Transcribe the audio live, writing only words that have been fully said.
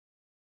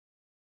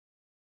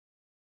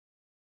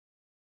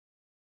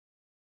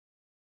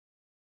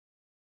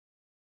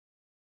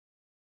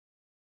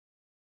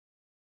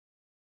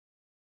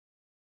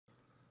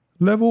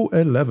Level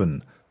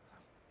 11.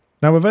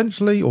 Now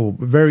eventually, or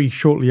very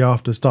shortly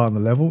after starting the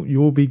level, you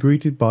will be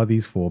greeted by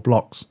these 4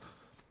 blocks.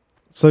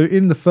 So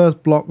in the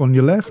first block on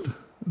your left,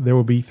 there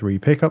will be 3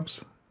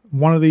 pickups.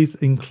 One of these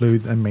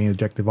includes a main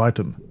objective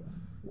item.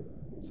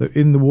 So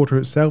in the water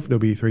itself, there'll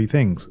be 3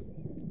 things.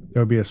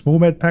 There'll be a small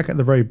med pack at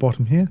the very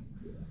bottom here.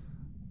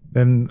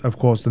 Then, of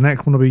course, the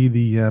next one will be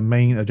the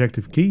main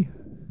objective key.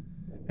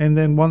 And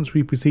then once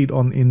we proceed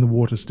on in the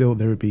water still,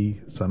 there will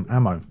be some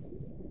ammo.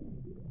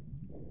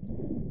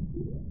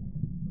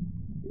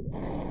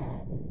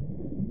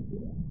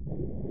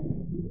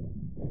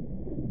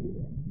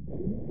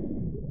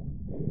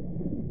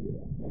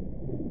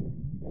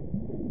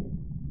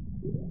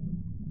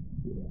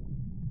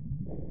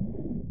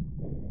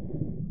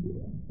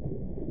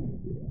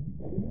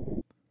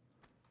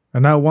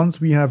 And now once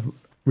we have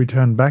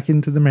returned back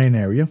into the main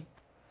area,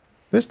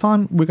 this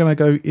time we're going to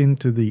go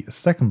into the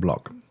second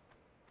block.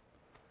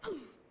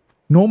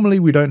 Normally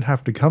we don't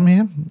have to come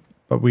here,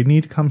 but we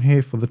need to come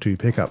here for the 2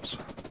 pickups.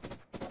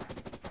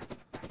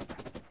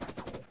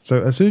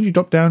 So as soon as you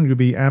drop down, you'll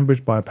be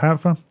ambushed by a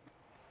panther,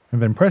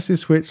 and then press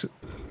this switch.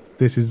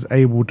 This is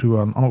able to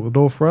unlock the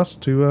door for us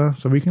to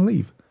so we can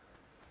leave.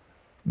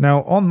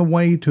 Now on the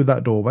way to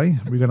that doorway,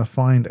 we're going to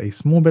find a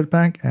small med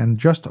pack, and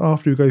just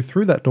after you go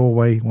through that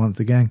doorway once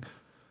again,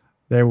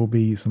 there will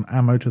be some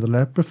ammo to the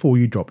left before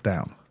you drop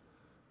down.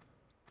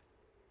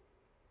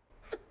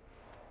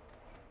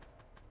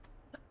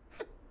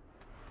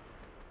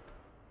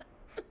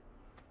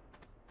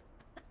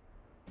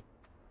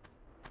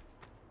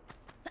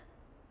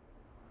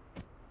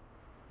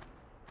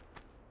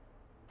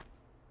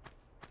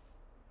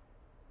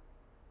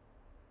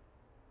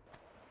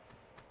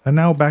 And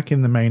now back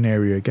in the main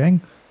area again.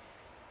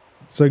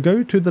 So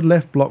go to the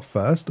left block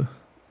first.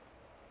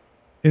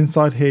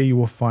 Inside here you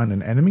will find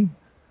an enemy.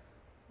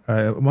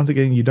 Once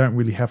again, you don't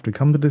really have to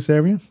come to this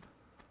area.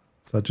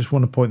 So I just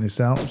want to point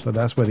this out. So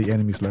that's where the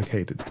enemy is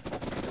located.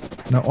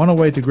 Now on our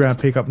way to grab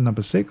pickup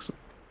number 6,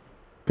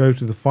 go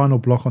to the final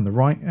block on the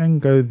right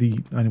and go the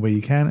only way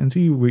you can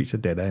until you reach a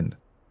dead end.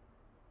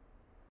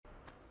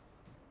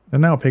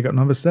 And now pickup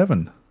number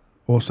 7.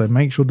 Also,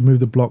 make sure to move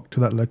the block to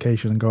that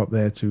location and go up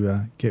there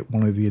to get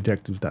one of the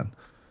objectives done.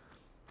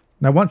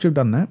 Now, once you've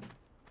done that,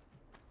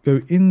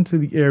 go into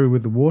the area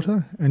with the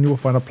water and you will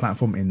find a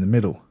platform in the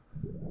middle.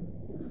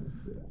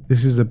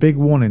 This is a big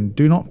warning.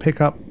 Do not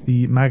pick up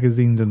the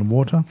magazines in the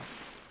water.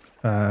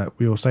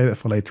 We will say that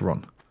for later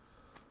on.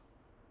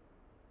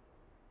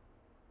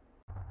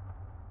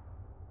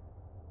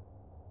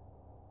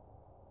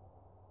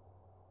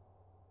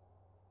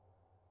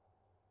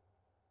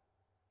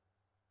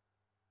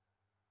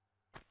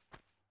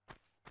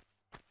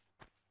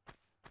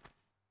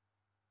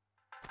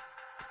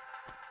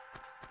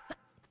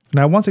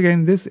 Now, once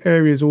again, this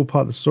area is all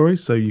part of the story,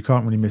 so you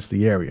can't really miss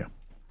the area.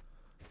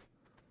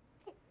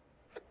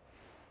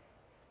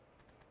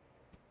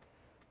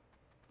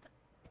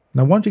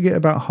 Now, once you get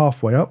about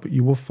halfway up,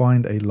 you will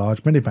find a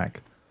large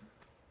medipack.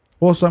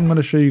 Also, I'm going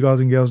to show you guys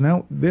and girls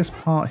now, this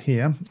part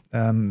here,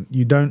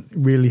 you don't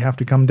really have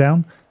to come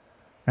down.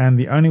 And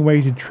the only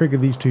way to trigger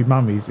these 2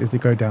 mummies is to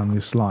go down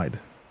this slide.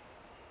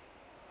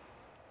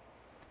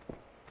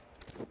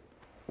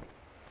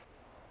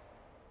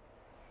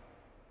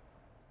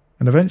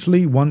 And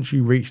eventually, once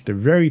you reach the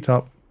very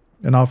top,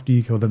 and after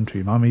you kill them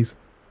 2 mummies,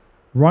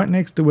 right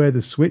next to where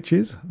the switch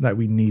is that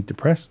we need to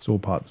press, it's all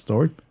part of the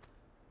story,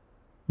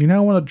 you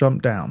now want to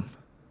jump down.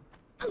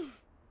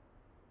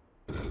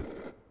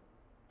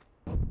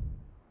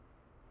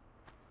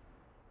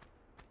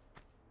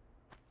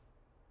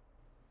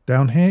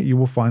 Down here, you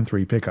will find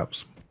 3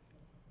 pickups.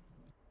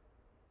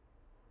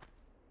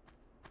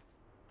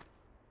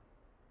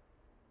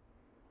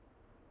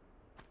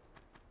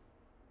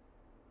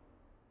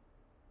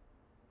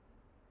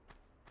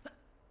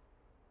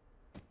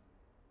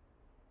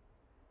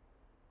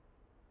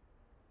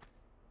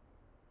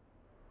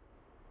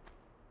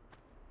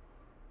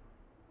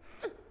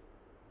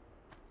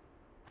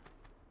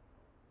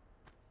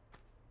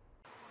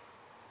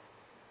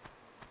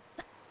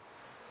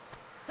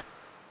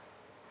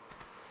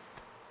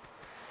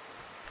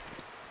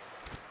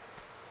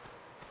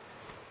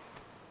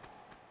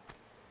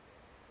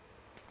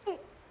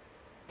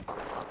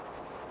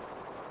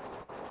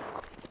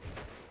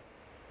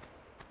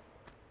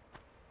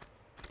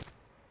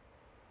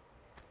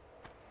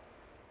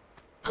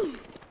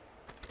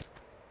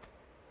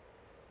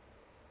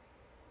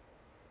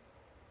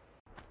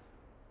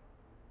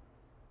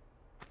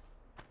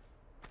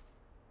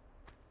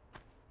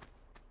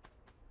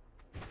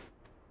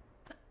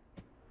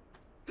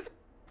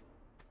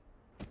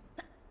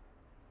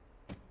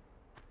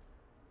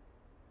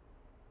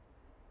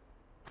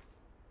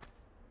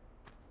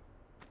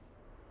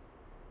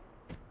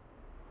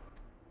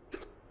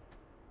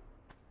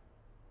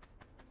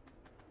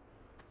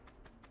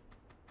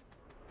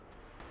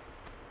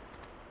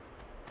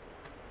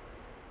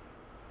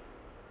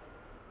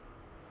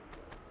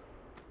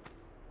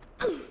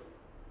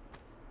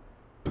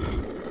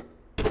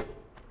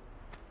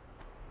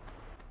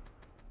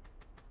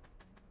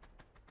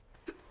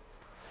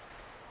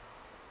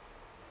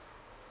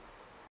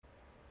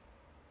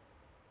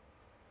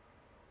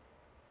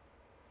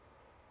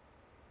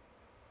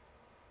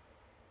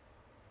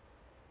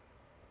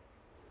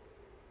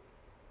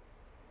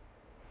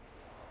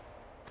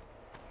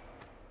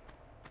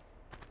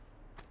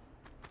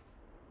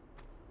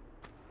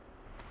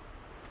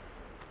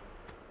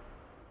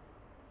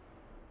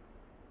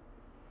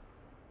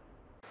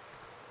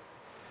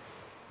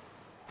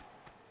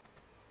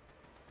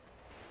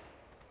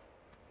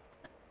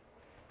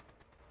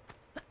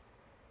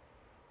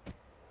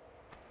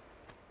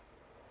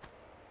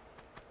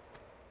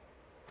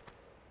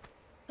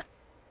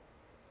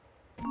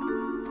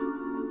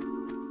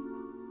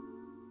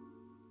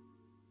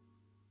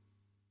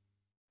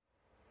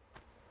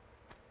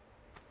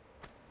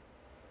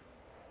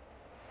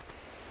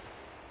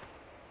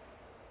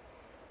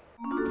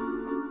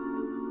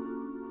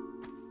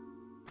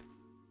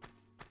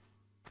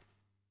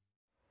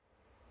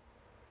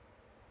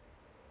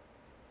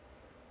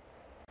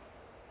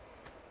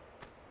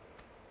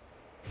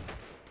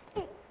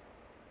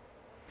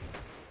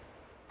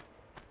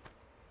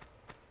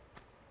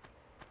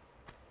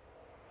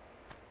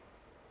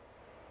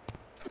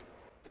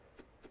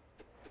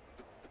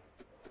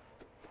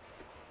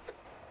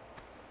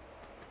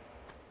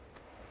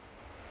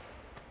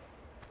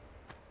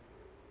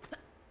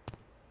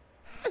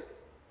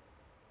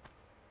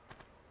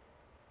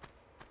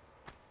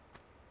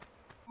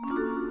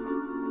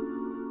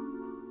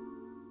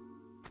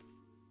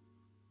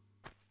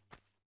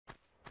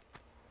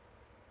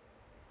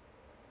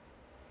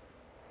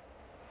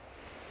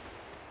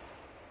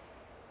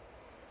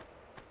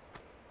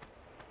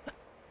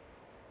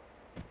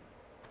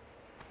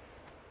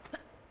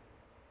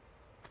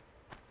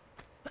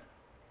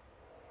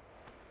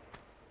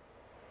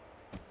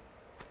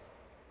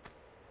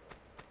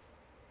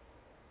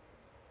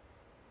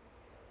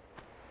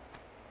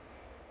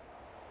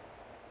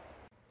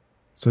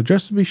 So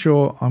just to be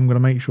sure, I'm going to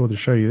make sure to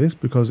show you this,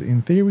 because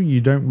in theory you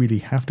don't really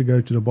have to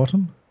go to the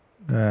bottom.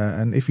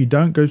 And if you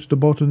don't go to the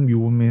bottom, you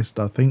will miss,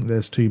 I think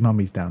there's 2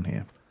 mummies down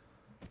here.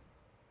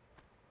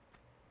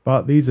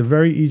 But these are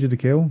very easy to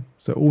kill,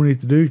 so all you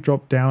need to do is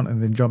drop down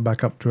and then jump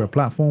back up to a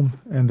platform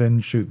and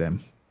then shoot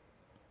them.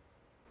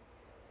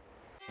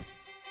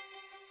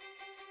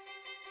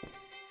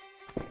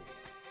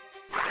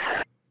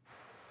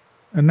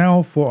 And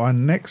now for our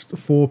next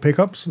 4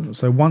 pickups.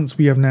 So once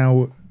we have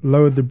now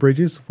lowered the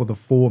bridges for the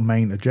 4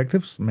 main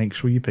objectives, make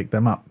sure you pick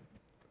them up.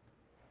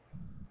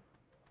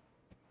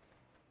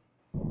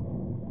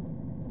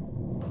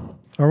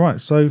 Alright,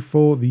 so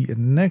for the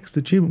next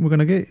achievement we're going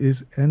to get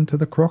is Enter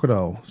the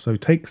Crocodile. So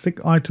take 6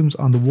 items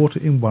underwater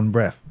in 1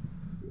 breath.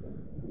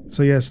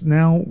 So yes,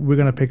 now we're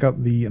going to pick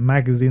up the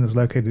magazine that's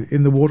located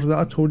in the water that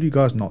I told you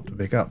guys not to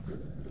pick up.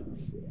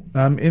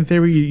 In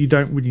theory you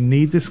don't really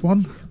need this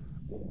one,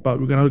 but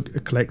we're going to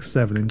collect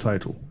 7 in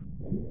total.